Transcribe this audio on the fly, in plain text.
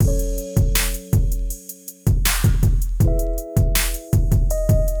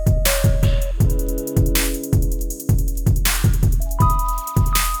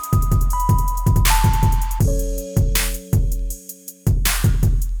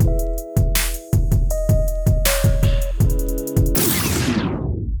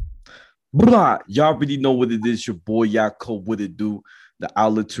Blah, y'all already know what it is. Your boy Yako, what it do? The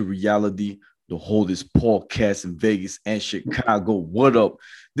outlet to reality, the holdest podcast in Vegas and Chicago. What up?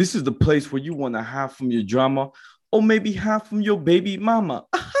 This is the place where you want to hide from your drama or maybe hide from your baby mama.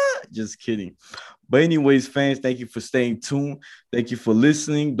 Just kidding. But anyways, fans, thank you for staying tuned. Thank you for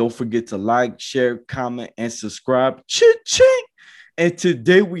listening. Don't forget to like, share, comment, and subscribe. Ching! And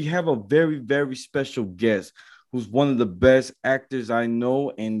today we have a very, very special guest who's one of the best actors I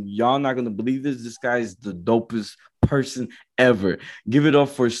know. And y'all not gonna believe this. This guy is the dopest person ever. Give it up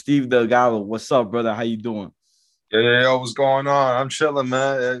for Steve Delgado. What's up, brother? How you doing? Yo, what's going on? I'm chilling,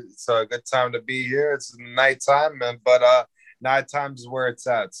 man. It's a good time to be here. It's nighttime, man, but nighttime is where it's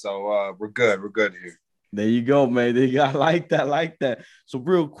at. So we're good. We're good here. There you go, man. They got like that, like that. So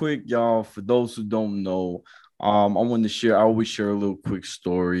real quick, y'all, for those who don't know, I want to share. I always share a little quick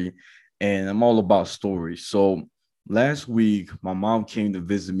story, and I'm all about stories. So last week, my mom came to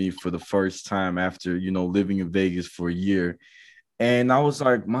visit me for the first time after living in Vegas for a year, and I was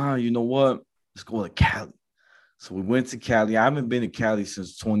like, "Mom, you know what? Let's go to Cali." So we went to Cali. I haven't been to Cali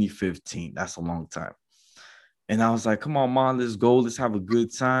since 2015. That's a long time. And I was like, come on, mom, let's go. Let's have a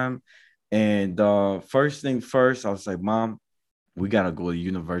good time. And first thing first, I was like, Mom, we gotta go to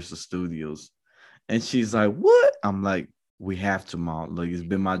Universal Studios. And she's like, what? I'm like, we have to, Mom. Like, it's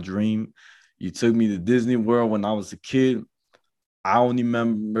been my dream. You took me to Disney World when I was a kid. I only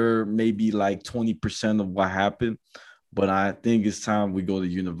remember maybe like 20% of what happened, but I think it's time we go to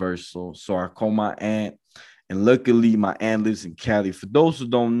Universal. So I called my aunt, and luckily my aunt lives in Cali. For those who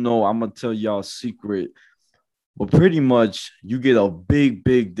don't know, I'm gonna tell y'all a secret, but pretty much you get a big,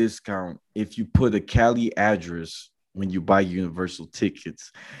 big discount if you put a Cali address when you buy Universal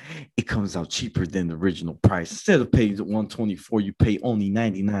tickets. It comes out cheaper than the original price. Instead of paying 124, you pay only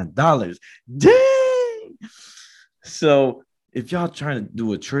 $99. Dang! So if y'all trying to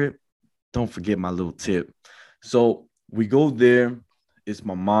do a trip, don't forget my little tip. So we go there. It's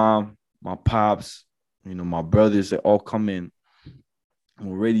my mom, my pops, my brothers. They all come in.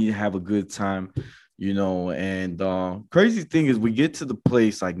 We're ready to have a good time. And crazy thing is, we get to the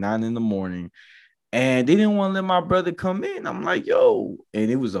place like 9 in the morning, and they didn't want to let my brother come in. I'm like, yo, and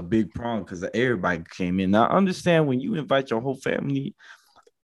it was a big problem because everybody came in. Now, understand when you invite your whole family,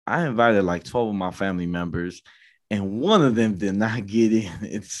 I invited like 12 of my family members, and one of them did not get in.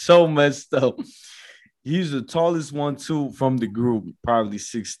 It's so messed up. He's the tallest one too from the group, probably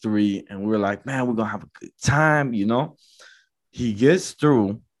 6'3". And we're like, man, we're gonna have a good time. He gets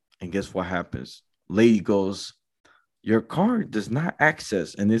through, and guess what happens? Lady goes, your card does not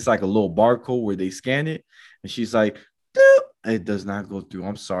access. And it's like a little barcode where they scan it. And she's like, "Doop." It does not go through.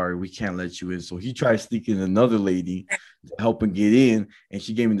 I'm sorry, we can't let you in. So he tried sneaking another lady to help him get in, and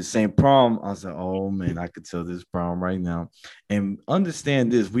she gave me the same problem. I was like, oh man, I could tell this problem right now. And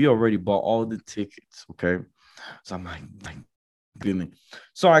understand this, we already bought all the tickets, okay? So I'm like feeling.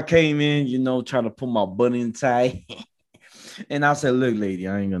 So I came in, trying to put my button tie. And I said, look, lady,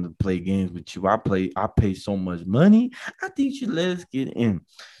 I ain't gonna play games with you. I pay so much money. I think you let us get in.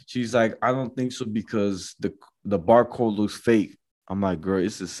 She's like, I don't think so because the barcode looks fake. I'm like, girl,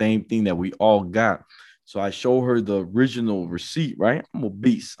 it's the same thing that we all got. So I show her the original receipt, right? I'm a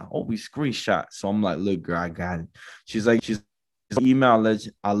beast. I always screenshot. So I'm like, look, girl, I got it. She's email,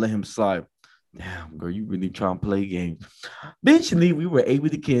 I'll let him slide. Damn, girl, you really trying to play games. Eventually, we were able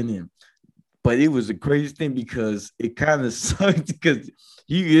to get in. But it was a crazy thing because it kind of sucked because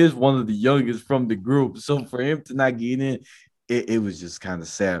he is one of the youngest from the group. So for him to not get in, it was just kind of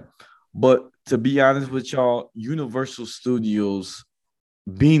sad. But to be honest with y'all, Universal Studios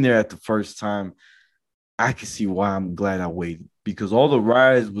being there at the first time, I can see why I'm glad I waited because all the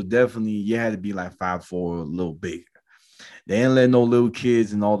rides were definitely, you had to be like 5'4", a little bigger. They didn't let no little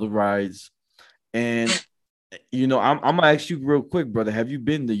kids in all the rides. And I'm gonna ask you real quick, brother. Have you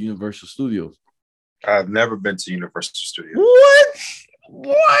been to Universal Studios? I've never been to Universal Studios. What?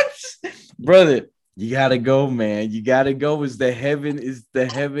 What? Brother, you gotta go, man. You gotta go. Is the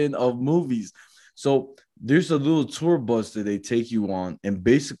heaven of movies. So there's a little tour bus that they take you on, and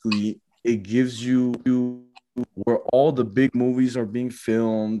basically it gives you where all the big movies are being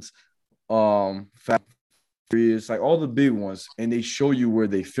filmed. Fast Furious, like all the big ones, and they show you where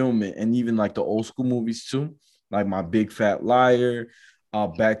they film it, and even like the old school movies too, like My Big Fat Liar,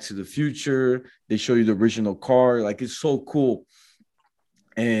 Back to the Future. They show you the original car, like it's so cool.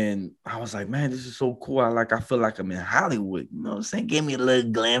 And I was like, man, this is so cool. I feel like I'm in Hollywood. You know what I'm saying? Give me a little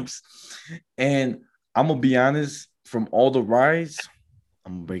glimpse. And I'm gonna be honest, from all the rides,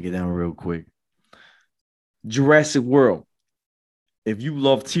 I'm gonna break it down real quick. Jurassic World. If you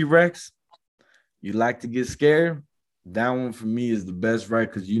love T-Rex, you like to get scared, That one for me is the best, right?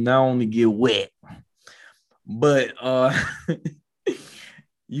 Because you not only get wet, but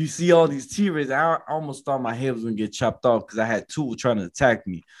you see all these T-Rex. I almost thought my head was gonna get chopped off because I had two trying to attack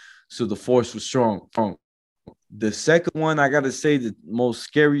me. So the force was strong. The second one, I gotta say, the most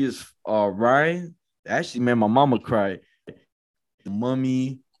scariest ride actually made my mama cry. The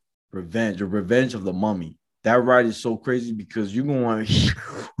Mummy Revenge, the Revenge of the Mummy. That ride is so crazy because you going,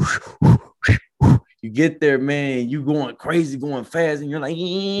 you get there, man, you going crazy, going fast, and you're like,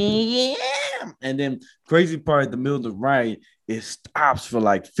 yeah. And then crazy part at the middle of the ride, it stops for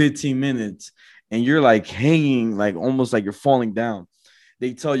like 15 minutes, and you're like hanging, like almost like you're falling down.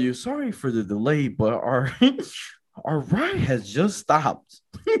 They tell you, sorry for the delay, but our our ride has just stopped.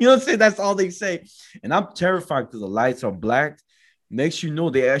 You know what I'm saying? That's all they say. And I'm terrified because the lights are black. Next, you know,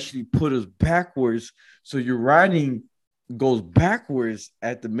 they actually put us backwards. So your riding goes backwards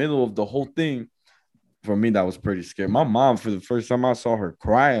at the middle of the whole thing. For me, that was pretty scary. My mom, for the first time I saw her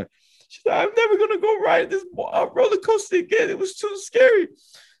crying, she said, I'm never going to go ride this roller coaster again. It was too scary.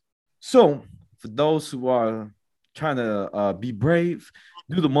 So, for those who are trying to be brave,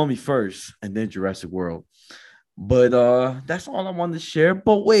 do the Mummy first and then Jurassic World. But that's all I wanted to share.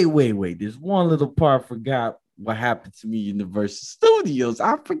 But wait. There's one little part I forgot what happened to me in Universal Studios.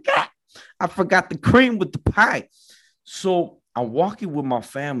 I forgot. I forgot the cream with the pie. So I'm walking with my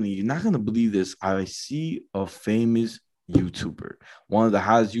family. You're not gonna believe this. I see a famous YouTuber, one of the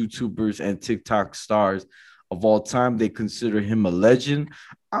hottest YouTubers and TikTok stars of all time. They consider him a legend.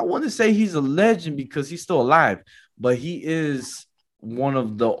 I want to say he's a legend because he's still alive, but he is one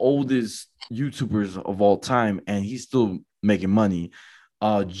of the oldest YouTubers of all time, and he's still making money.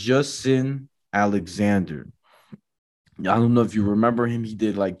 Justin Alexander. I don't know if you remember him. He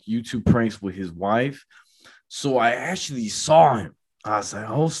did like YouTube pranks with his wife. So I actually saw him. I was like,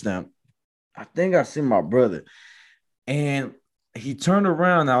 oh snap. I think I see my brother. And he turned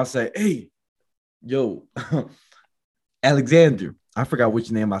around and I was like, hey, yo, Alexander. I forgot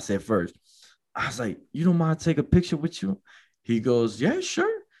which name I said first. I was like, you don't mind take a picture with you? He goes, yeah,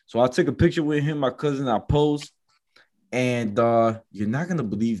 sure. So I took a picture with him, my cousin. I posed, and you're not gonna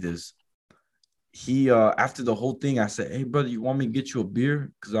believe this. He after the whole thing, I said, hey brother, you want me to get you a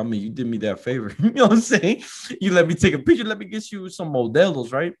beer? Because I mean, you did me that favor. You know what I'm saying? You let me take a picture, let me get you some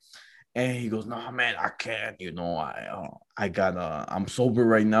Modelos, right? And he goes, no, man, I can't. You know, I got I'm sober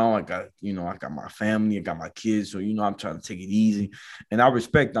right now. I got, you know, I got my family, I got my kids. So, you know, I'm trying to take it easy. And I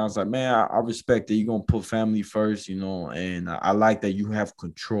respect that. I was like, man, I respect that you're gonna put family first, you know, and I like that you have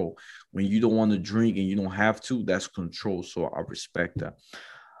control. When you don't want to drink and you don't have to, that's control. So I respect that.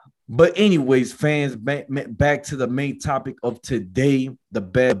 But anyways, fans, back to the main topic of today, the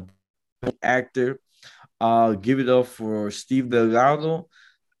best actor. Give it up for Steve Delgado.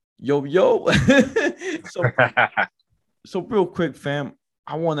 Yo. so so real quick, fam.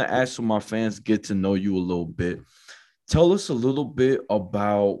 I want to ask so my fans get to know you a little bit. Tell us a little bit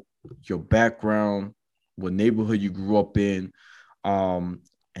about your background, what neighborhood you grew up in, and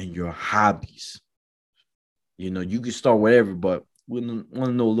your hobbies. You know, you can start whatever, but we want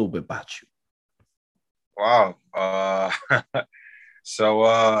to know a little bit about you. Wow. So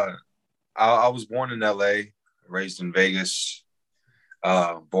I was born in LA, raised in Vegas,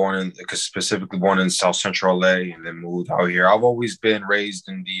 specifically born in South Central LA, and then moved out here. I've always been raised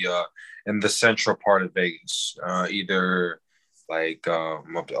in the central part of Vegas, either like a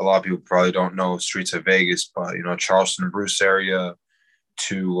lot of people probably don't know streets of Vegas, but you know Charleston, Bruce area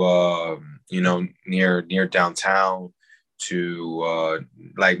to you know near downtown to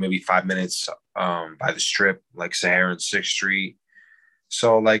like maybe 5 minutes by the Strip, like Sahara and Sixth Street.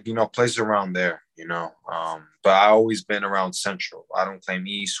 So like, you know, places around there, you know. But I always been around central. I don't claim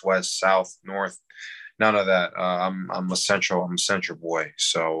east, west, south, north, none of that. I'm a central boy.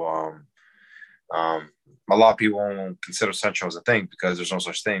 So a lot of people won't consider central as a thing because there's no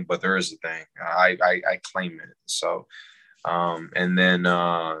such thing, but there is a thing. I claim it. So and then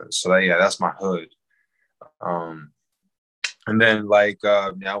so that, yeah, that's my hood. Um and then like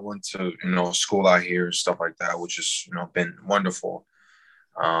yeah, I went to, you know, school out here and stuff like that, which has, you know, been wonderful.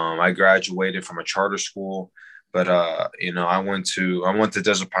 I graduated from a charter school, but you know, I went to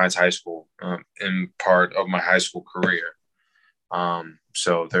Desert Pines High School in part of my high school career.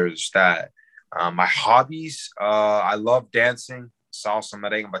 So there's that. My hobbies, I love dancing, salsa,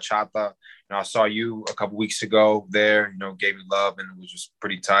 merengue, bachata. You know, I saw you a couple weeks ago there. You know, gave me love, and it was just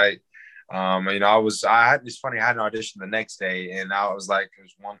pretty tight. You know, I had this funny. I had an audition the next day, and I was like, it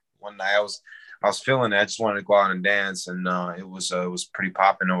was one night I was feeling it. I just wanted to go out and dance, and it was pretty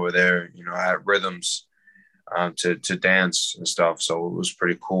popping over there. You know, I had rhythms to dance and stuff, so it was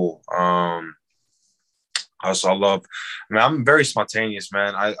pretty cool. Also, I mean, I'm very spontaneous,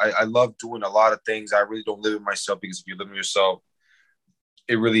 man. I love doing a lot of things. I really don't live with myself because if you live with yourself,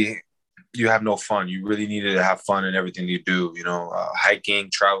 it really, you have no fun. You really need to have fun in everything you do, hiking,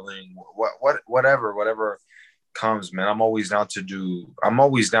 traveling, whatever comes, man. I'm always down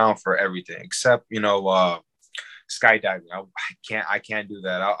for everything except, skydiving. I can't do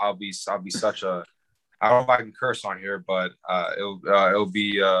that. I'll be such a, I don't know if I can curse on here, but it'll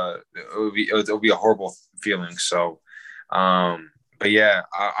be a horrible feeling. So, but yeah,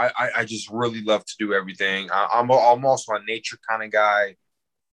 I just really love to do everything. I'm also a nature kind of guy.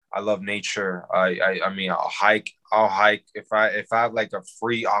 I love nature. I mean, I'll hike. I'll hike if I have like a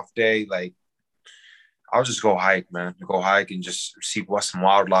free off day. Like I'll just go hike, man. Go hike and just see what's some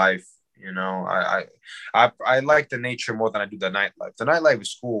wildlife. I like the nature more than I do the nightlife. The nightlife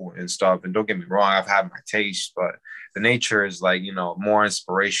is cool and stuff, and don't get me wrong, I've had my taste, but the nature is like more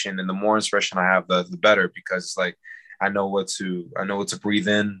inspiration, and the more inspiration I have, the better, because it's like I know what to breathe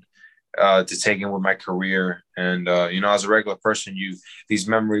in, to take in with my career, and as a regular person, these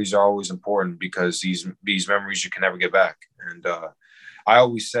memories are always important because these memories you can never get back, and I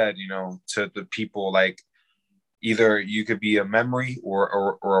always said, to the people, like, either you could be a memory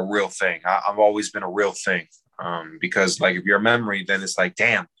or a real thing. I've always been a real thing, because like if you're a memory, then it's like,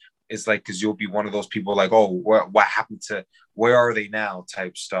 damn, it's like, because you'll be one of those people like, oh, what happened to, where are they now,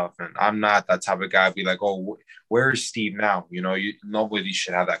 type stuff. And I'm not that type of guy. I'd be like, oh, where is Steve now? Nobody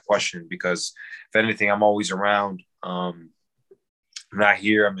should have that question, because if anything, I'm always around. I'm not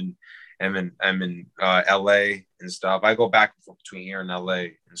here. I'm in LA and stuff. I go back and forth between here and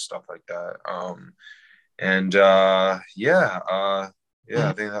LA and stuff like that. And yeah, I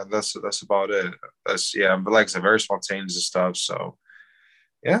think that's about it. But like I said, very spontaneous and stuff. So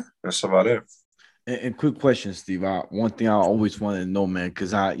yeah, that's about it. And quick question, Steve. One thing I always wanted to know, man,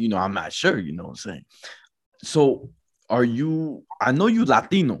 because I'm not sure, what I'm saying. So I know you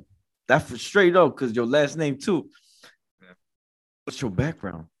Latino. That's for straight up, because your last name too. Yeah. What's your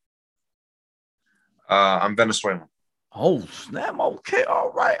background? I'm Venezuelan. Oh, snap. Okay.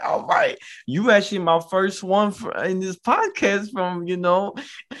 All right. All right. You actually my first one in this podcast from,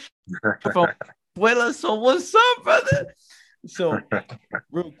 from Venezuela. So what's up, brother? So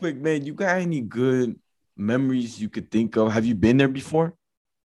real quick, man, you got any good memories you could think of? Have you been there before?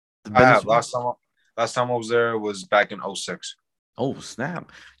 I have. Venezuela? Last time I was there was back in '06. Oh,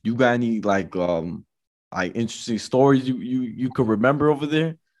 snap. You got any like interesting stories you could remember over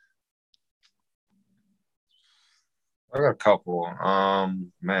there? I got a couple.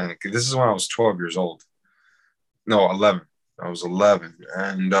 Man, this is when I was 12 years old. No, 11. I was 11,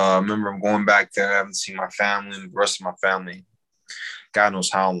 and I remember I'm going back there. I haven't seen my family and the rest of my family. God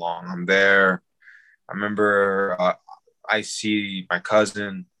knows how long I'm there. I remember I see my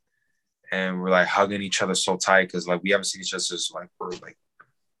cousin, and we're like hugging each other so tight because like we haven't seen each other since like we're like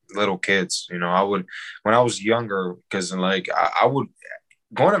little kids. I would, when I was younger, because like I would,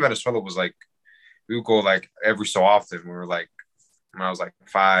 going to Venezuela was like, we would go like every so often. We were like, when I was like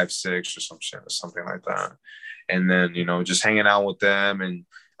 5, 6 or some shit or something like that. And then, just hanging out with them. And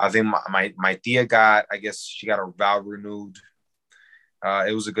I think my tia I guess she got her vow renewed.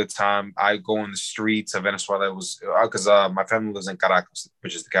 It was a good time. I go in the streets of Venezuela. It was because my family lives in Caracas,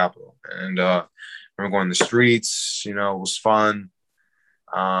 which is the capital. And I remember going in the streets, it was fun.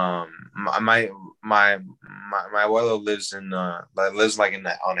 My abuelo lives like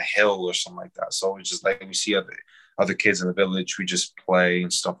on a hill or something like that. So it's just like we see other kids in the village, we just play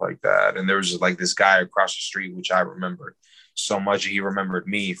and stuff like that. And there was just like this guy across the street, which I remembered so much. He remembered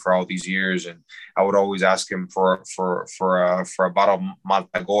me for all these years, and I would always ask him for a bottle of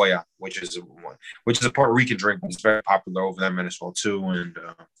Maltagoya, which is a Puerto Rican drink, but it's very popular over there in Venezuela too. And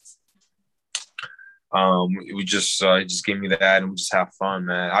we just he just gave me that, and we just have fun,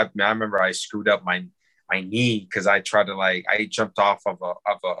 man. I remember I screwed up my knee because I tried to I jumped off of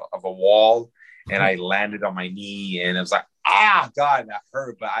a wall, and I landed on my knee, and it was like, God, that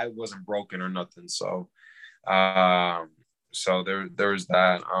hurt, but I wasn't broken or nothing. So there's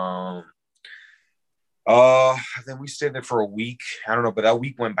that. Then we stayed there for a week. I don't know, but that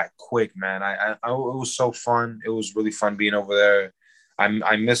week went by quick, man. It was so fun. It was really fun being over there.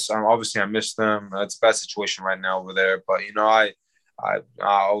 Obviously I miss them. It's a bad situation right now over there, but I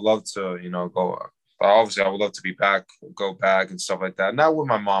would love to go. Obviously I would love to go back and stuff like that. Not with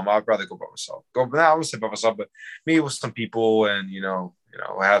my mom. I'd rather go by myself. I would say by myself, but me with some people, and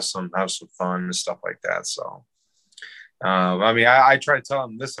have some fun and stuff like that. So I mean, I try to tell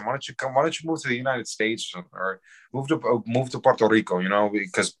him, listen, why don't you come? Why don't you move to the United States or move to Puerto Rico? You know,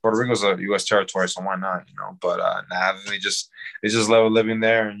 because Puerto Rico's a U.S. territory, so why not? You know, but nah, they just love living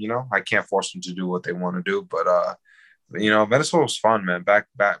there, and you know, I can't force them to do what they want to do. But you know, Venezuela was fun, man. Back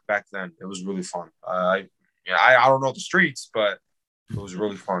then, it was really fun. I don't know the streets, but it was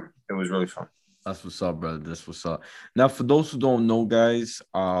really fun. It was really fun. That's what's up, brother. That's what's up. Now, for those who don't know, guys,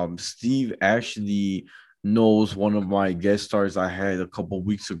 Steve actually knows one of my guest stars I had a couple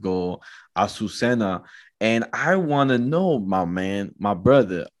weeks ago, Azucena. And I want to know, my man, my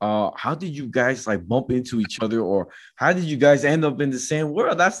brother, how did you guys like bump into each other, or how did you guys end up in the same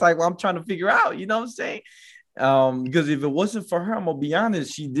world? That's like what I'm trying to figure out. You know what I'm saying? Because if it wasn't for her, I'm gonna be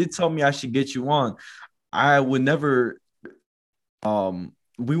honest, she did tell me I should get you on. I would never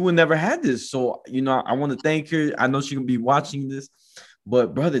we would never had this. So, you know, I want to thank her. I know she can be watching this,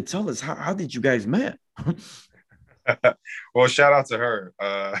 but brother, tell us how did you guys met? Well, shout out to her.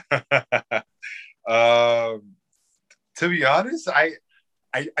 Um, to be honest, I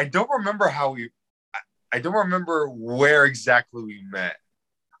don't remember how I don't remember where exactly we met.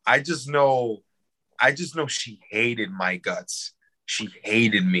 I just know she hated my guts. She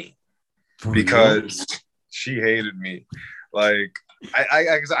hated me For real? because she hated me. Like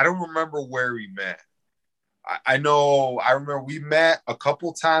I don't remember where we met. I know I remember we met a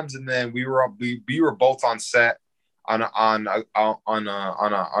couple times, and then we were both on set on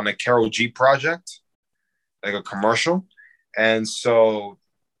a Carol G project, like a commercial, and so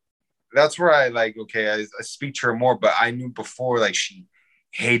that's where I like okay, I speak to her more, but I knew before like she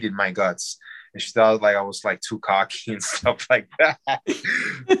hated my guts. And she thought like I was like too cocky and stuff like that.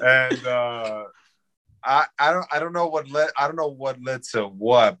 And I don't know what led to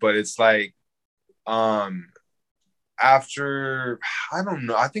what, but it's like um after I don't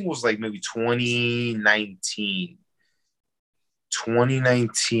know, I think it was like maybe 2019,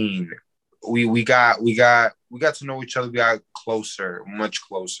 we got to know each other. We got closer, much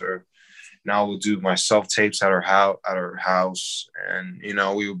closer. Now we'll do my self tapes at her house, and you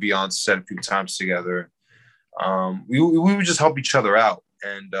know we would be on set a few times together. We would just help each other out,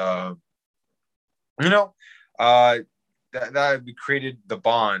 and you know, uh, that we created the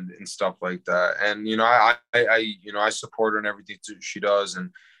bond and stuff like that. And you know, I support her and everything she does, and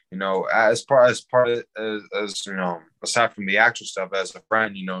you know, as you know, aside from the actual stuff, as a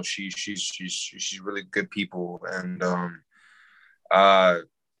friend, you know, she's really good people, and uh,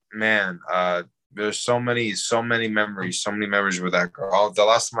 man, there's so many memories with that girl. The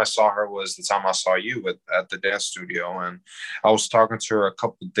last time I saw her was the time I saw you at the dance studio, and I was talking to her a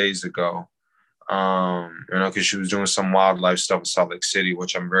couple of days ago. You know, because she was doing some wildlife stuff in Salt Lake City,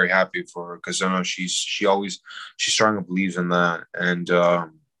 which I'm very happy for her because I know she strongly believes in that. And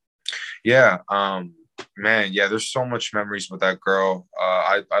yeah, man, yeah, there's so much memories with that girl.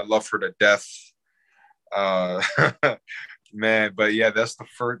 I love her to death. Uh, man, but yeah, that's the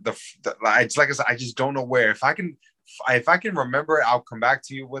first. It's like I said, I just don't know where. If I can remember it, I'll come back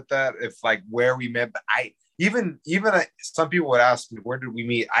to you with that. If like where we met, but even some people would ask me where did we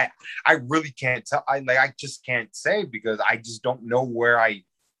meet. I really can't tell. I just can't say because I just don't know where I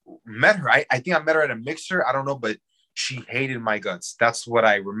met her. I think I met her at a mixer. I don't know, but she hated my guts. That's what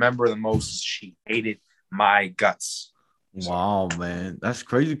I remember the most. She hated my guts. So. Wow, man, that's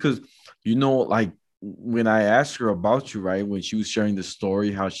crazy. Because you know, like when I asked her about you, right, when she was sharing the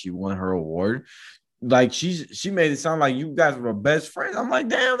story how she won her award, like she made it sound like you guys were best friends. I'm like,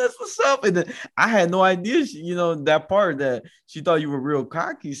 damn, that's what's up. And then I had no idea, you know, that part that she thought you were real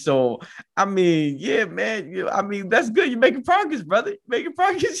cocky. So I mean, yeah, man. I mean, that's good. You're making progress, brother. You're making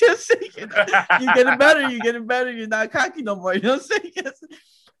progress. Yes, you're getting better. You're getting better. You're not cocky no more. You know what I'm saying? Yes.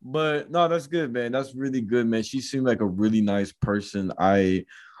 But no, that's good, man. That's really good, man. She seemed like a really nice person.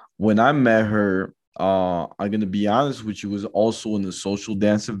 When I met her, I'm gonna be honest with you, was also in the social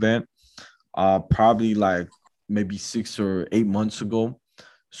dance event probably like maybe 6 or 8 months ago.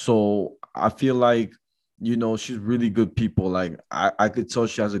 So I feel like, you know, she's really good people. Like I could tell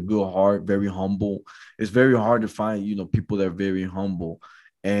she has a good heart, very humble. It's very hard to find, you know, people that are very humble.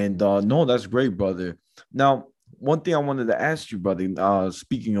 And no, that's great, brother. Now, one thing I wanted to ask you, brother,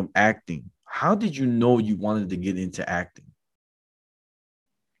 speaking of acting, how did you know you wanted to get into acting?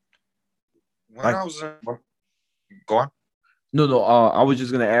 When Like, I was in, go on. no, I was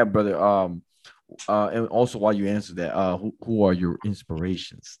just gonna add, brother. And also while you answer that, who are your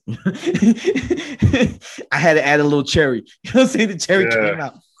inspirations? I had to add a little cherry. You know what I'm saying? The cherry Yeah. came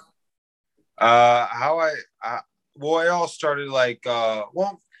out. How well, it all started like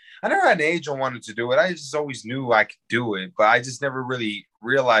well, I never had an age I wanted to do it. I just always knew I could do it, but I just never really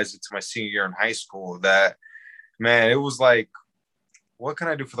realized it to my senior year in high school that man, it was like, what can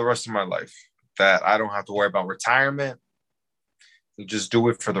I do for the rest of my life that I don't have to worry about retirement? Just do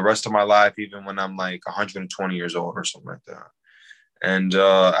it for the rest of my life, even when I'm like 120 years old or something like that. And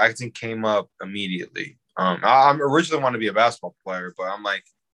acting came up immediately. I'm originally want to be a basketball player, but I'm like,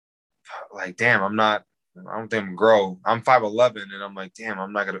 damn, I'm not. I don't think I'm gonna grow. I'm 5'11", and I'm like, damn,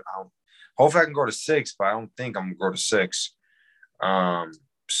 I'm not gonna. Hopefully, I can grow to 6, but I don't think I'm gonna grow to 6. Um,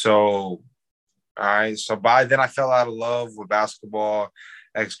 so so by then I fell out of love with basketball,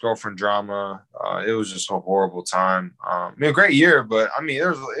 ex-girlfriend drama. It was just a horrible time. I mean, a great year, but I mean, it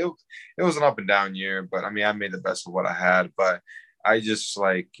was an up and down year. But I mean, I made the best of what I had. But I just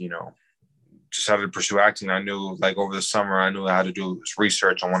like, just had to pursue acting. I knew like over the summer, I knew how to do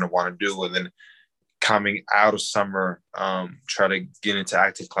research on what I want to do, and then coming out of summer, try to get into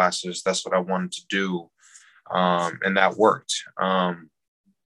acting classes. That's what I wanted to do, and that worked. I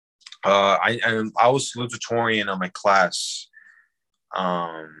was salutatorian on my class,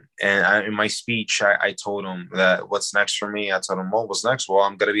 and in my speech, I told him that what's next for me. I told him, well, what's next? Well,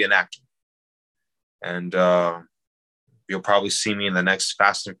 I'm gonna be an actor, and you'll probably see me in the next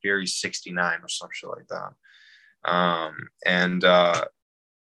Fast and Furious 69 or some shit like that. And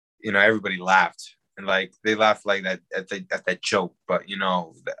everybody laughed, and like they laughed like that at that joke. But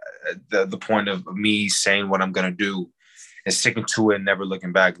the point of me saying what I'm gonna do and sticking to it and never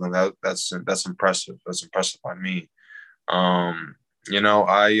looking back, that's impressive. That's impressive by me. I mean,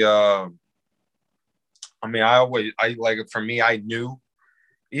 I like, for me, I knew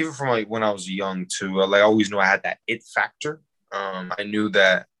even from like when I was young too, like I always knew I had that it factor. I knew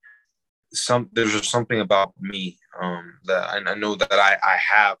that there's just something about me, that I know that I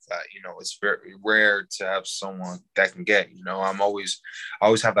have that, it's very rare to have someone that can get, I always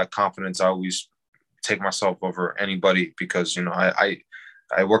have that confidence. I always take myself over anybody because,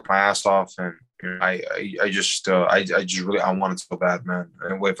 I work my ass off, and I just really, I want it so bad, man.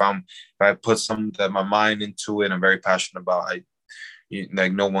 And if I put my mind into it, I'm very passionate about, like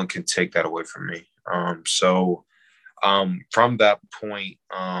no one can take that away from me. So from that point,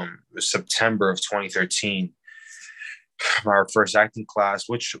 September of 2013, our first acting class,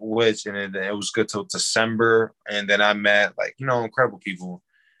 which and it was good till December, and then I met like incredible people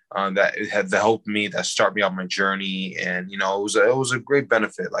that helped me, that start me on my journey, and it was a great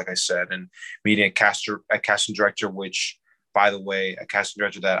benefit, like I said, and meeting a casting director, which, by the way, a casting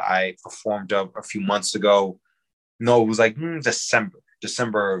director that I performed a few months ago. No, it was like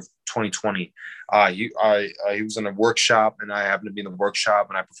December of 2020. He was in a workshop, and I happened to be in the workshop,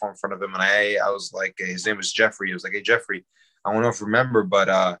 and I performed in front of him, and I was like, his name was Jeffrey. I was like, hey Jeffrey, I don't know if you remember,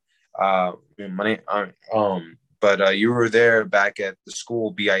 but you were there back at the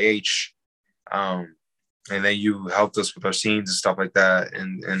school BIH, and then you helped us with our scenes and stuff like that,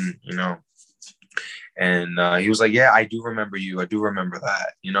 and he was like, yeah, I do remember you. I do remember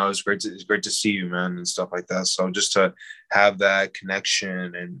that. It's great to see you, man, and stuff like that. So just to have that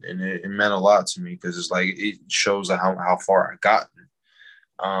connection, and it meant a lot to me, because it's like, it shows how far I've gotten.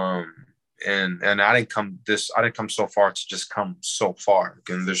 And I didn't come so far to just come so far.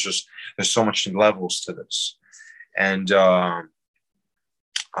 And there's so much levels to this. And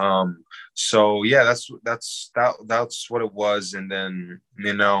so yeah, that's what it was. And then,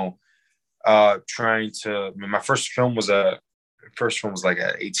 my first film was like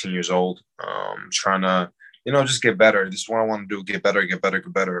at 18 years old, trying to just get better. This is what I want to do: get better,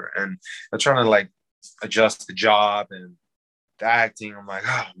 and I'm trying to like adjust the job and the acting. I'm like,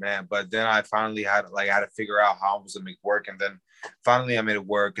 oh man. But then I finally had to figure out how I was gonna make it work, and then finally I made it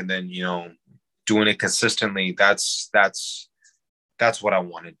work. And then doing it consistently, that's what I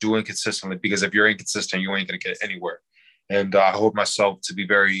wanted, doing consistently, because if you're inconsistent, you ain't gonna get anywhere. And I hold myself to be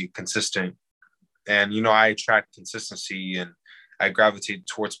very consistent. And, I attract consistency, and I gravitate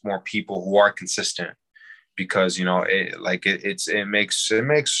towards more people who are consistent, because, it makes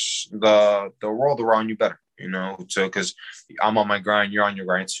the world around you better, so, because I'm on my grind, you're on your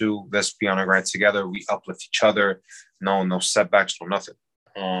grind too. Let's be on our grind together. We uplift each other. No setbacks, no nothing.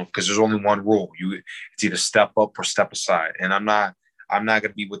 Because there's only one rule. It's either step up or step aside. And I'm not going to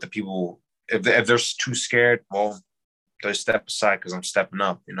be with the people. If they're too scared, well, they step aside, because I'm stepping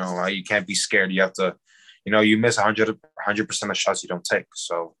up. You can't be scared. You have to, you miss 100% of shots you don't take.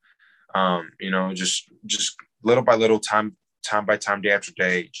 So, just little by little, time by time, day after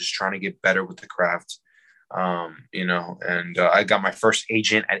day, just trying to get better with the craft. And I got my first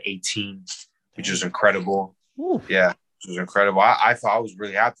agent at 18, which was incredible. Ooh. Yeah, it was incredible. I thought, I was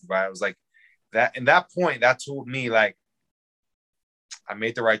really happy by it. I was like, that, in that point, that told me like, I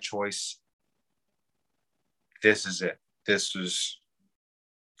made the right choice. This is it. This is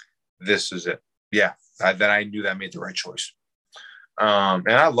it. Yeah, I knew that I made the right choice. And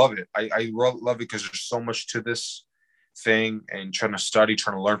I love it. I love it because there's so much to this thing, and trying to study,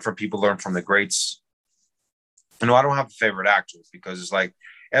 trying to learn from people, learn from the greats. I don't have a favorite actor because it's like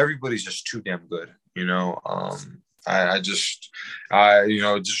everybody's just too damn good.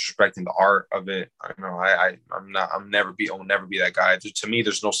 Disrespecting the art of it. I'll never be that guy. To me,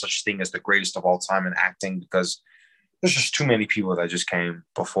 there's no such thing as the greatest of all time in acting because there's just too many people that just came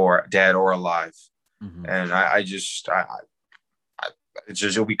before, dead or alive. Mhm. And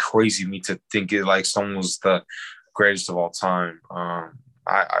it'll be crazy me to think it like someone was the greatest of all time.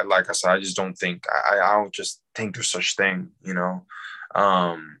 Like I said, I just don't think I don't just think there's such thing,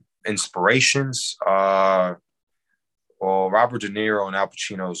 inspirations. Well, Robert De Niro and Al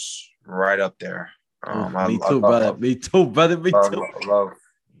Pacino's right up there. Me too, brother. Me too, brother. Me too.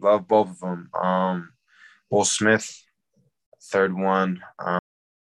 Love both of them. Will Smith, third one.